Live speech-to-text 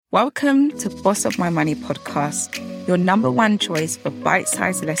Welcome to Boss of My Money podcast, your number one choice for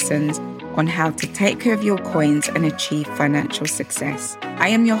bite-sized lessons on how to take care of your coins and achieve financial success. I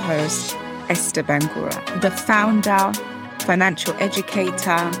am your host, Esther Bangura, the founder, financial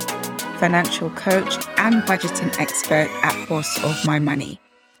educator, financial coach, and budgeting expert at Boss of My Money.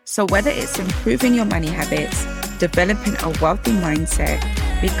 So whether it's improving your money habits, developing a wealthy mindset,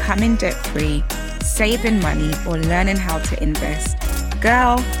 becoming debt-free, saving money, or learning how to invest,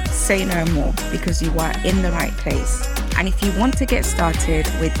 girl, say no more, because you are in the right place. And if you want to get started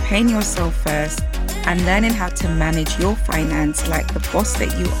with paying yourself first and learning how to manage your finance like the boss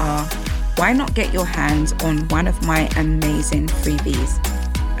that you are, why not get your hands on one of my amazing freebies?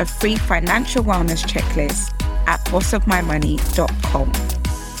 A free financial wellness checklist at bossofmymoney.com.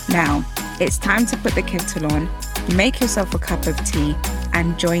 Now, it's time to put the kettle on, make yourself a cup of tea,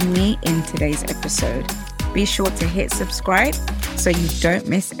 and join me in today's episode. Be sure to hit subscribe so you don't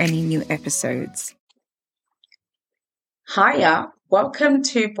miss any new episodes. Hiya, welcome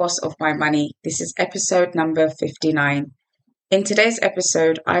to Boss of My Money. This is episode number 59. In today's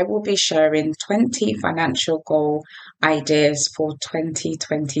episode, I will be sharing 20 financial goal ideas for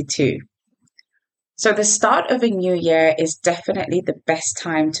 2022. So the start of a new year is definitely the best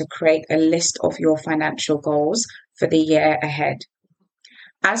time to create a list of your financial goals for the year ahead.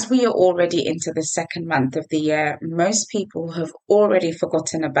 As we are already into the second month of the year, most people have already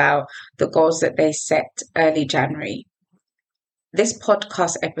forgotten about the goals that they set early January. This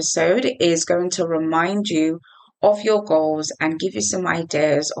podcast episode is going to remind you of your goals and give you some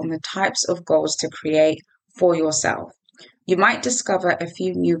ideas on the types of goals to create for yourself. You might discover a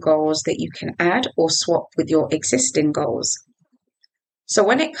few new goals that you can add or swap with your existing goals. So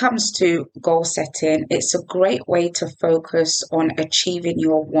when it comes to goal setting, it's a great way to focus on achieving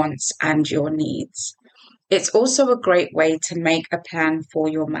your wants and your needs. It's also a great way to make a plan for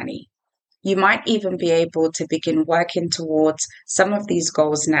your money. You might even be able to begin working towards some of these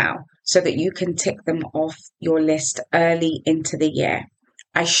goals now so that you can tick them off your list early into the year.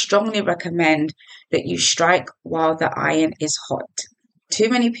 I strongly recommend that you strike while the iron is hot. Too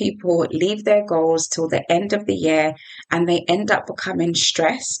many people leave their goals till the end of the year and they end up becoming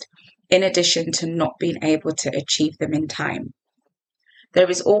stressed in addition to not being able to achieve them in time. There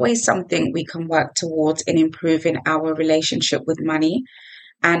is always something we can work towards in improving our relationship with money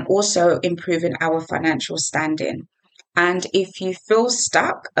and also improving our financial standing. And if you feel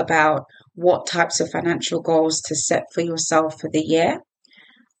stuck about what types of financial goals to set for yourself for the year,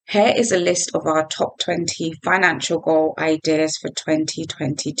 here is a list of our top 20 financial goal ideas for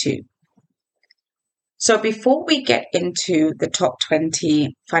 2022. So before we get into the top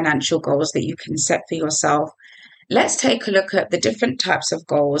 20 financial goals that you can set for yourself, let's take a look at the different types of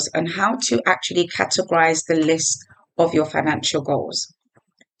goals and how to actually categorize the list of your financial goals.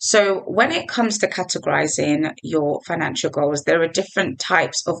 So when it comes to categorizing your financial goals, there are different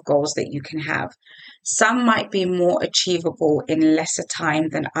types of goals that you can have. Some might be more achievable in lesser time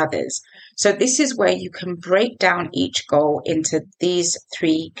than others. So this is where you can break down each goal into these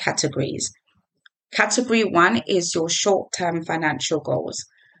three categories. Category 1 is your short-term financial goals.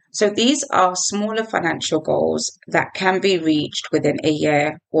 So these are smaller financial goals that can be reached within a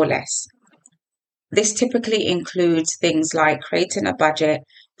year or less. This typically includes things like creating a budget,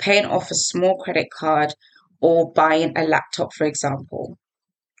 paying off a small credit card, or buying a laptop, for example.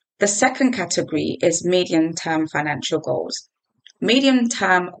 The second category is medium-term financial goals.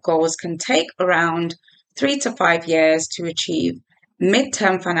 Medium-term goals can take around 3 to 5 years to achieve.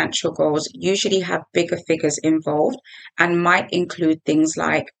 Mid-term financial goals usually have bigger figures involved and might include things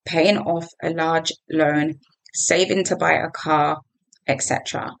like paying off a large loan, saving to buy a car,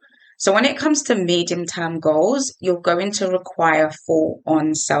 etc. So when it comes to medium-term goals, you're going to require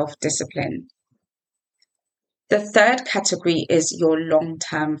full-on self-discipline. The third category is your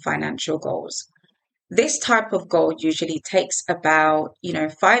long-term financial goals. This type of goal usually takes about,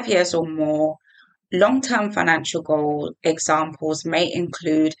 5 years or more. Long-term financial goal examples may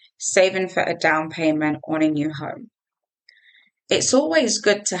include saving for a down payment on a new home. It's always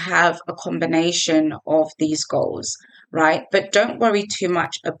good to have a combination of these goals, right? But don't worry too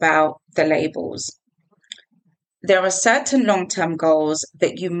much about the labels. There are certain long-term goals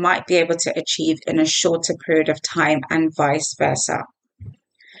that you might be able to achieve in a shorter period of time and vice versa.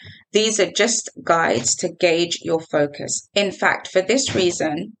 These are just guides to gauge your focus. In fact, for this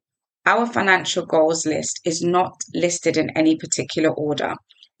reason, our financial goals list is not listed in any particular order.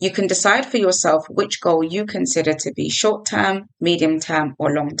 You can decide for yourself which goal you consider to be short-term, medium-term,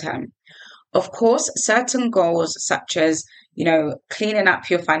 or long-term. Of course, certain goals such as, cleaning up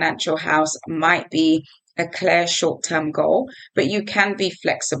your financial house might be a clear short-term goal, but you can be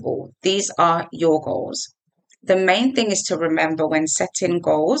flexible. These are your goals. The main thing is to remember when setting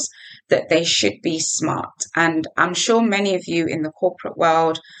goals that they should be smart. And I'm sure many of you in the corporate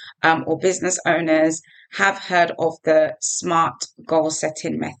world or business owners have heard of the SMART goal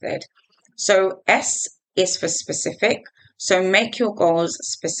setting method. So S is for specific. So make your goals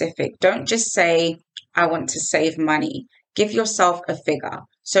specific. Don't just say, I want to save money. Give yourself a figure.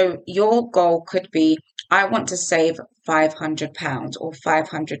 So your goal could be, I want to save £500 or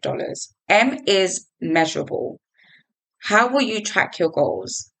 $500. M is measurable. How will you track your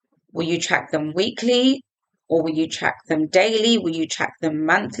goals? Will you track them weekly or will you track them daily? Will you track them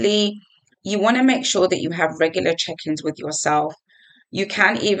monthly? You want to make sure that you have regular check-ins with yourself. You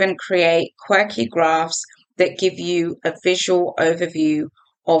can even create quirky graphs that give you a visual overview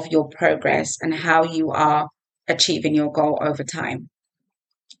of your progress and how you are achieving your goal over time.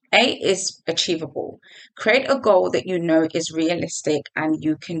 A is achievable. Create a goal that you know is realistic and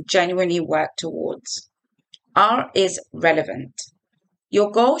you can genuinely work towards. R is relevant.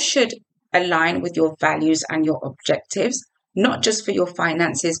 Your goal should align with your values and your objectives, not just for your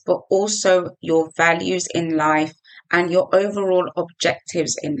finances, but also your values in life and your overall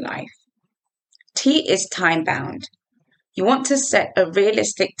objectives in life. T is time bound. You want to set a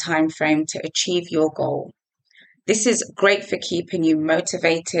realistic time frame to achieve your goal. This is great for keeping you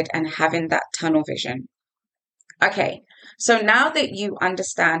motivated and having that tunnel vision. Okay, so now that you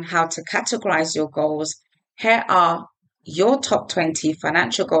understand how to categorize your goals, here are your top 20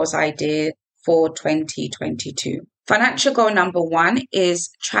 financial goals ideas for 2022. Financial goal number 1 is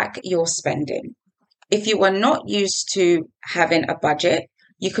track your spending. If you are not used to having a budget,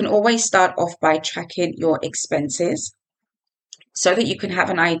 you can always start off by tracking your expenses so that you can have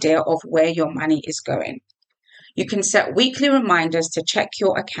an idea of where your money is going. You can set weekly reminders to check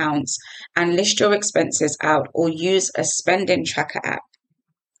your accounts and list your expenses out or use a spending tracker app.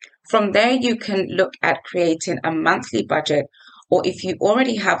 From there, you can look at creating a monthly budget, or if you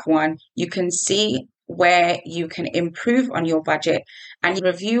already have one, you can see where you can improve on your budget and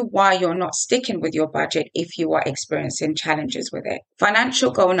review why you're not sticking with your budget if you are experiencing challenges with it.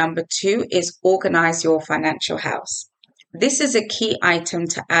 Financial goal number 2 is organize your financial house. This is a key item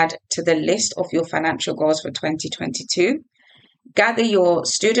to add to the list of your financial goals for 2022. Gather your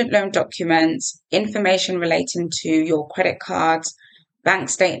student loan documents, information relating to your credit cards, bank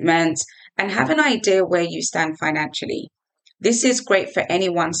statements, and have an idea where you stand financially. This is great for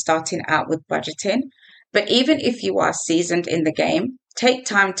anyone starting out with budgeting, but even if you are seasoned in the game, take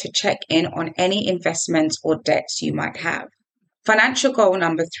time to check in on any investments or debts you might have. Financial goal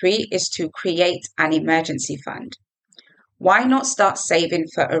number 3 is to create an emergency fund. Why not start saving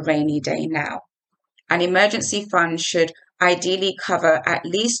for a rainy day now? An emergency fund should ideally cover at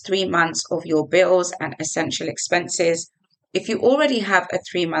least 3 months of your bills and essential expenses. If you already have a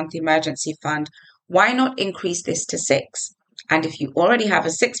 3-month emergency fund, why not increase this to 6? And if you already have a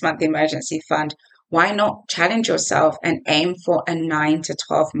 6-month emergency fund, why not challenge yourself and aim for a 9 to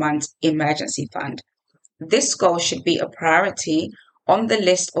 12 month emergency fund? This goal should be a priority on the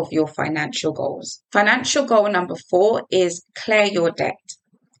list of your financial goals. Financial goal number 4 is clear your debt.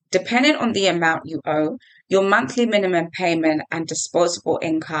 Depending on the amount you owe, your monthly minimum payment and disposable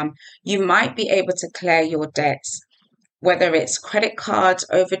income, you might be able to clear your debts, whether it's credit cards,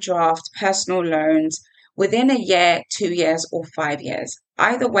 overdraft, personal loans, within a year, 2 years, or 5 years.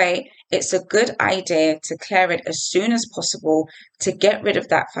 Either way, it's a good idea to clear it as soon as possible to get rid of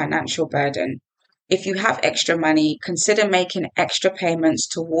that financial burden. If you have extra money, consider making extra payments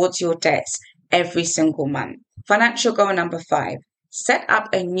towards your debts every single month. Financial goal number 5, set up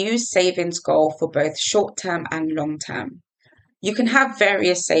a new savings goal for both short-term and long-term. You can have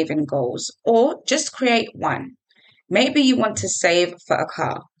various saving goals or just create one. Maybe you want to save for a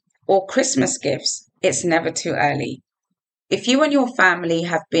car or Christmas gifts. It's never too early. If you and your family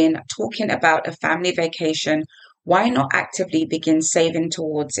have been talking about a family vacation, why not actively begin saving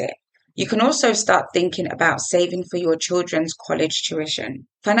towards it? You can also start thinking about saving for your children's college tuition.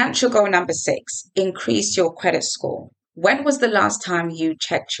 Financial goal number 6, increase your credit score. When was the last time you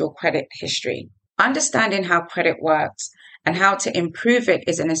checked your credit history? Understanding how credit works and how to improve it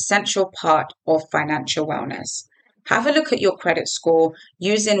is an essential part of financial wellness. Have a look at your credit score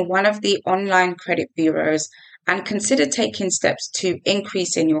using one of the online credit bureaus and consider taking steps to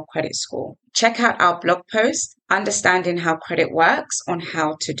increasing your credit score. Check out our blog post, Understanding How Credit Works, on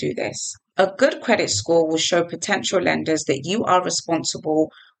how to do this. A good credit score will show potential lenders that you are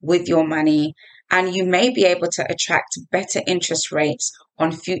responsible with your money and you may be able to attract better interest rates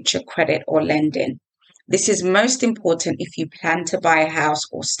on future credit or lending. This is most important if you plan to buy a house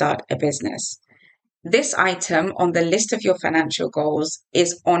or start a business. This item on the list of your financial goals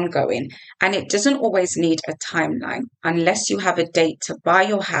is ongoing, and it doesn't always need a timeline unless you have a date to buy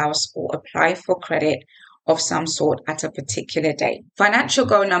your house or apply for credit of some sort at a particular date. Financial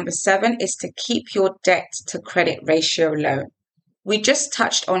goal number 7 is to keep your debt to credit ratio low. We just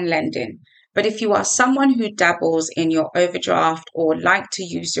touched on lending, but if you are someone who dabbles in your overdraft or like to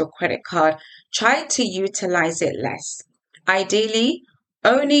use your credit card, try to utilize it less. Ideally,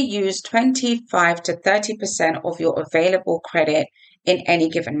 only use 25 to 30% of your available credit in any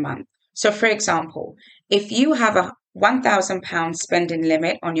given month. So, for example, if you have a £1,000 spending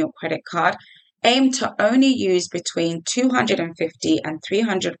limit on your credit card, aim to only use between £250 and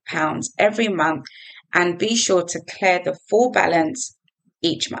 £300 every month and be sure to clear the full balance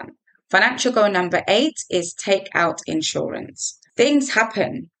each month. Financial goal number 8 is take out insurance. Things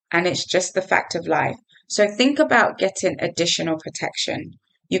happen and it's just the fact of life. So think about getting additional protection.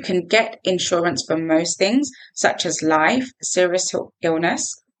 You can get insurance for most things, such as life, serious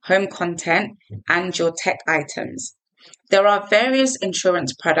illness, home content, and your tech items. There are various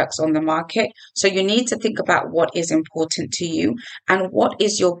insurance products on the market, so you need to think about what is important to you and what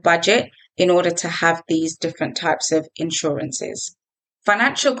is your budget in order to have these different types of insurances.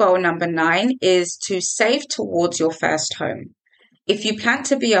 Financial goal number 9 is to save towards your first home. If you plan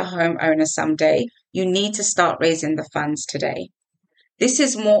to be a homeowner someday, you need to start raising the funds today. This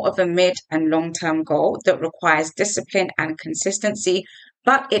is more of a mid and long-term goal that requires discipline and consistency,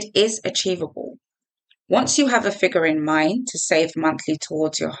 but it is achievable. Once you have a figure in mind to save monthly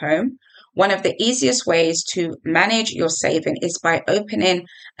towards your home, one of the easiest ways to manage your saving is by opening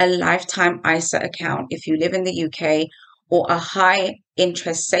a lifetime ISA account if you live in the UK, or a high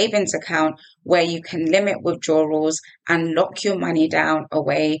interest savings account where you can limit withdrawals and lock your money down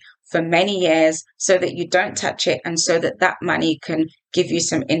away for many years so that you don't touch it and so that that money can give you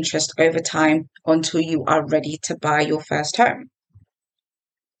some interest over time until you are ready to buy your first home.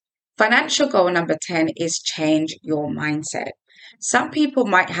 Financial goal number 10 is change your mindset. Some people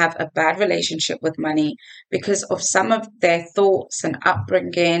might have a bad relationship with money because of some of their thoughts and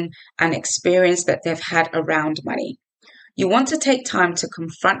upbringing and experience that they've had around money. You want to take time to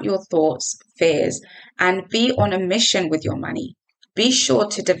confront your thoughts, fears, and be on a mission with your money. Be sure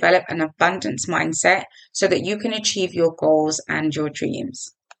to develop an abundance mindset so that you can achieve your goals and your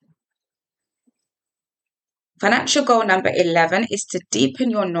dreams. Financial goal number 11 is to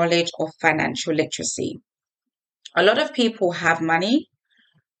deepen your knowledge of financial literacy. A lot of people have money,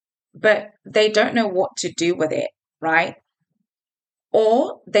 but they don't know what to do with it, right?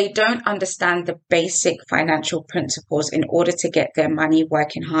 Or they don't understand the basic financial principles in order to get their money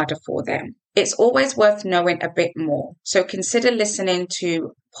working harder for them. It's always worth knowing a bit more. So consider listening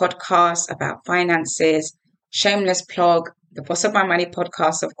to podcasts about finances, shameless plug, the Boss of My Money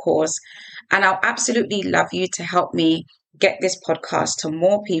podcast, of course. And I'll absolutely love you to help me get this podcast to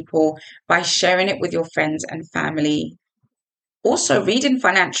more people by sharing it with your friends and family. Also, reading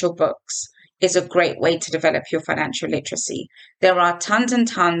financial books is a great way to develop your financial literacy. There are tons and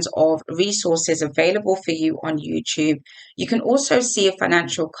tons of resources available for you on YouTube. You can also see a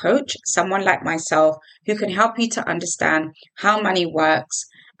financial coach, someone like myself, who can help you to understand how money works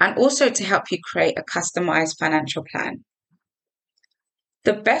and also to help you create a customized financial plan.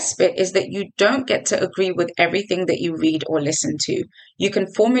 The best bit is that you don't get to agree with everything that you read or listen to. You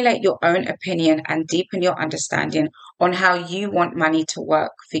can formulate your own opinion and deepen your understanding on how you want money to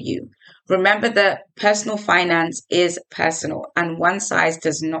work for you. Remember that personal finance is personal and one size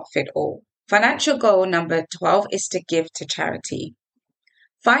does not fit all. Financial goal number 12 is to give to charity.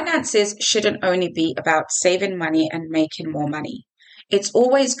 Finances shouldn't only be about saving money and making more money. It's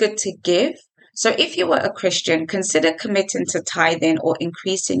always good to give. So if you were a Christian, consider committing to tithing or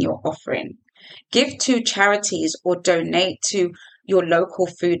increasing your offering. Give to charities or donate to your local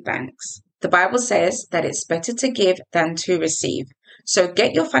food banks. The Bible says that it's better to give than to receive. So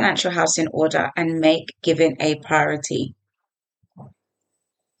get your financial house in order and make giving a priority.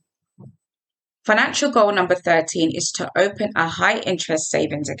 Financial goal number 13 is to open a high interest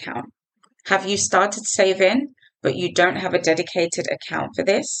savings account. Have you started saving, but you don't have a dedicated account for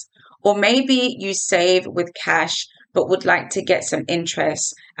this? Or maybe you save with cash, but would like to get some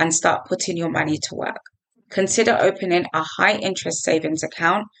interest and start putting your money to work. Consider opening a high interest savings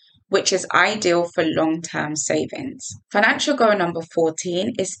account, which is ideal for long-term savings. Financial goal number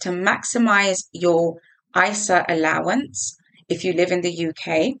 14 is to maximize your ISA allowance if you live in the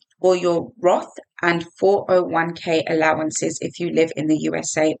UK, or your Roth and 401k allowances if you live in the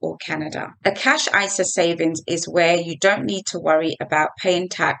USA or Canada. A cash ISA savings is where you don't need to worry about paying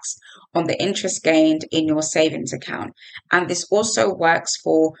tax on the interest gained in your savings account. And this also works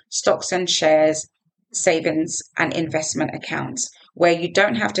for stocks and shares savings and investment accounts where you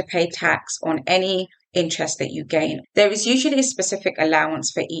don't have to pay tax on any interest that you gain. There is usually a specific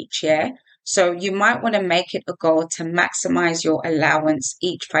allowance for each year, so you might want to make it a goal to maximize your allowance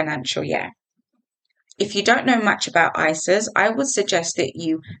each financial year. If you don't know much about ISAs, I would suggest that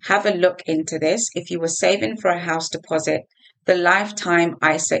you have a look into this. If you were saving for a house deposit, the Lifetime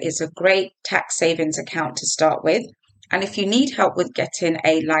ISA is a great tax savings account to start with. And if you need help with getting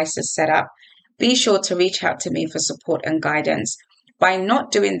a license set up, be sure to reach out to me for support and guidance. By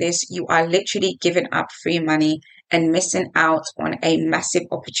not doing this, you are literally giving up free money and missing out on a massive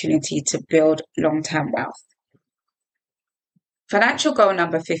opportunity to build long-term wealth. Financial goal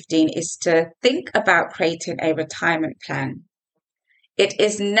number 15 is to think about creating a retirement plan. It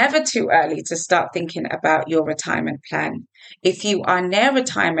is never too early to start thinking about your retirement plan. If you are near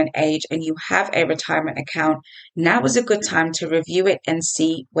retirement age and you have a retirement account, now is a good time to review it and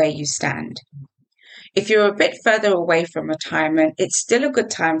see where you stand. If you're a bit further away from retirement, it's still a good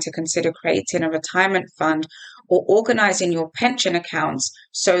time to consider creating a retirement fund or organizing your pension accounts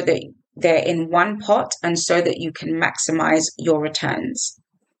so that they're in one pot and so that you can maximize your returns.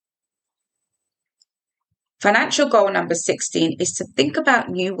 Financial goal number 16 is to think about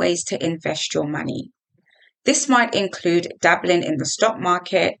new ways to invest your money. This might include dabbling in the stock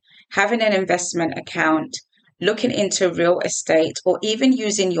market, having an investment account, looking into real estate, or even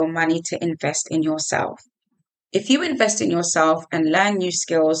using your money to invest in yourself. If you invest in yourself and learn new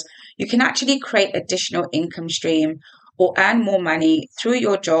skills, you can actually create additional income stream or earn more money through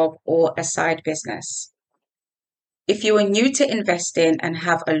your job or a side business. If you are new to investing and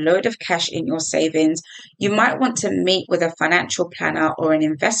have a load of cash in your savings, you might want to meet with a financial planner or an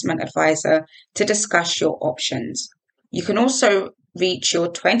investment advisor to discuss your options. You can also reach your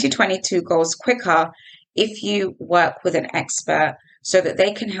 2022 goals quicker if you work with an expert so that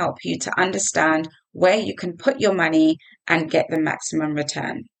they can help you to understand where you can put your money and get the maximum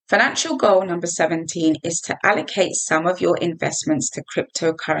return. Financial goal number 17 is to allocate some of your investments to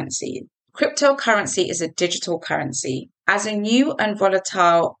cryptocurrency. Cryptocurrency is a digital currency. As a new and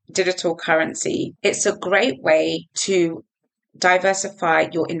volatile digital currency, it's a great way to diversify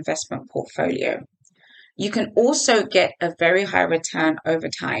your investment portfolio. You can also get a very high return over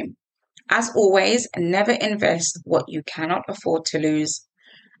time. As always, never invest what you cannot afford to lose,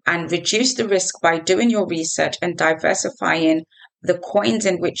 and reduce the risk by doing your research and diversifying the coins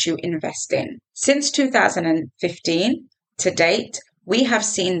in which you invest in. Since 2015 to date, we have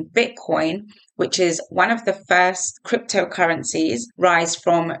seen Bitcoin, which is one of the first cryptocurrencies, rise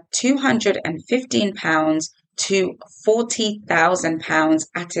from £215 to £40,000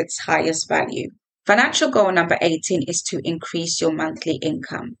 at its highest value. Financial goal number 18 is to increase your monthly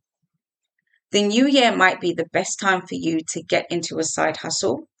income. The new year might be the best time for you to get into a side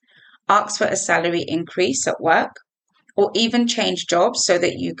hustle, ask for a salary increase at work, or even change jobs so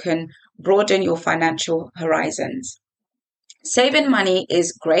that you can broaden your financial horizons. Saving money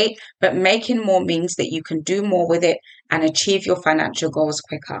is great, but making more means that you can do more with it and achieve your financial goals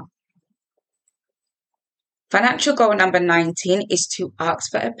quicker. Financial goal number 19 is to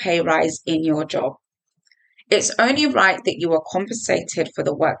ask for a pay rise in your job. It's only right that you are compensated for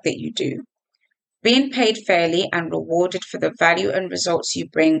the work that you do. Being paid fairly and rewarded for the value and results you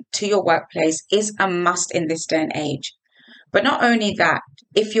bring to your workplace is a must in this day and age. But not only that,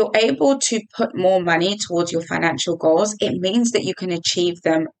 if you're able to put more money towards your financial goals, it means that you can achieve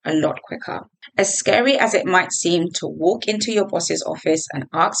them a lot quicker. As scary as it might seem to walk into your boss's office and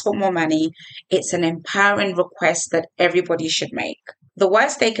ask for more money, it's an empowering request that everybody should make. The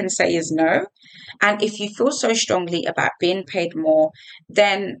worst they can say is no. And if you feel so strongly about being paid more,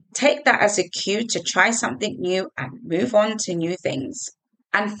 then take that as a cue to try something new and move on to new things.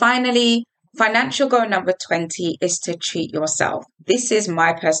 And finally, financial goal number 20 is to treat yourself. This is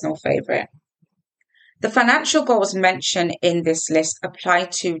my personal favorite. The financial goals mentioned in this list apply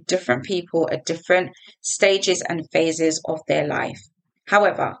to different people at different stages and phases of their life.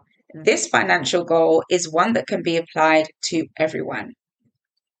 However, this financial goal is one that can be applied to everyone.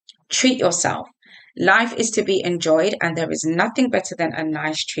 Treat yourself. Life is to be enjoyed, and there is nothing better than a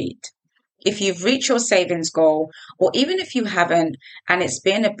nice treat. If you've reached your savings goal, or even if you haven't, and it's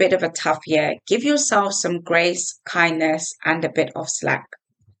been a bit of a tough year, give yourself some grace, kindness, and a bit of slack.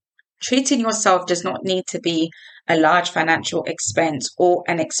 Treating yourself does not need to be a large financial expense or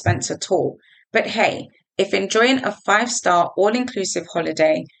an expense at all. But hey, if enjoying a 5-star all-inclusive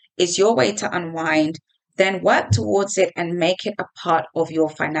holiday is your way to unwind, then work towards it and make it a part of your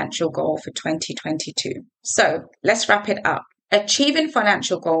financial goal for 2022. So let's wrap it up. Achieving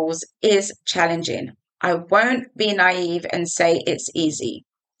financial goals is challenging. I won't be naive and say it's easy.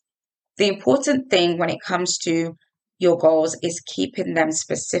 The important thing when it comes to your goals is keeping them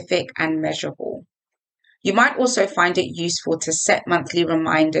specific and measurable. You might also find it useful to set monthly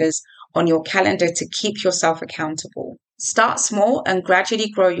reminders on your calendar to keep yourself accountable. Start small and gradually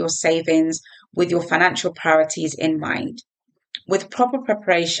grow your savings with your financial priorities in mind. With proper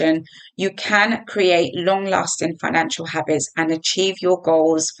preparation, you can create long-lasting financial habits and achieve your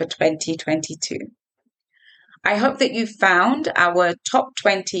goals for 2022. I hope that you found our top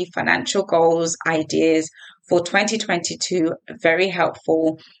 20 financial goals ideas for 2022 very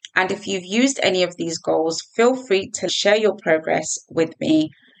helpful. And if you've used any of these goals, feel free to share your progress with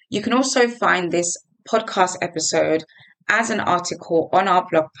me. You can also find this podcast episode as an article on our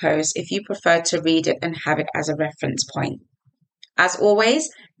blog post if you prefer to read it and have it as a reference point. As always,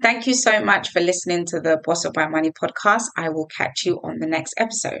 thank you so much for listening to the Boss of My Money podcast. I will catch you on the next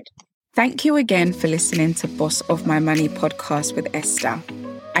episode. Thank you again for listening to Boss of My Money podcast with Esther.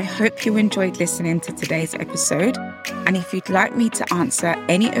 I hope you enjoyed listening to today's episode. And if you'd like me to answer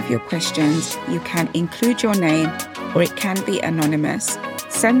any of your questions, you can include your name or it can be anonymous.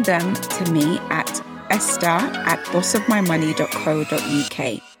 Send them to me at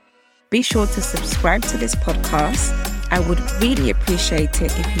esther@bossofmymoney.co.uk. Be sure to subscribe to this podcast. I would really appreciate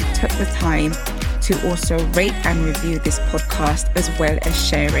it if you took the time to also rate and review this podcast as well as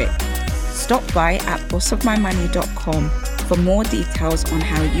share it. Stop by at bossofmymoney.com for more details on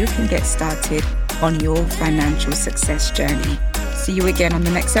how you can get started on your financial success journey. See you again on the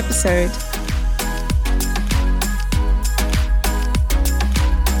next episode.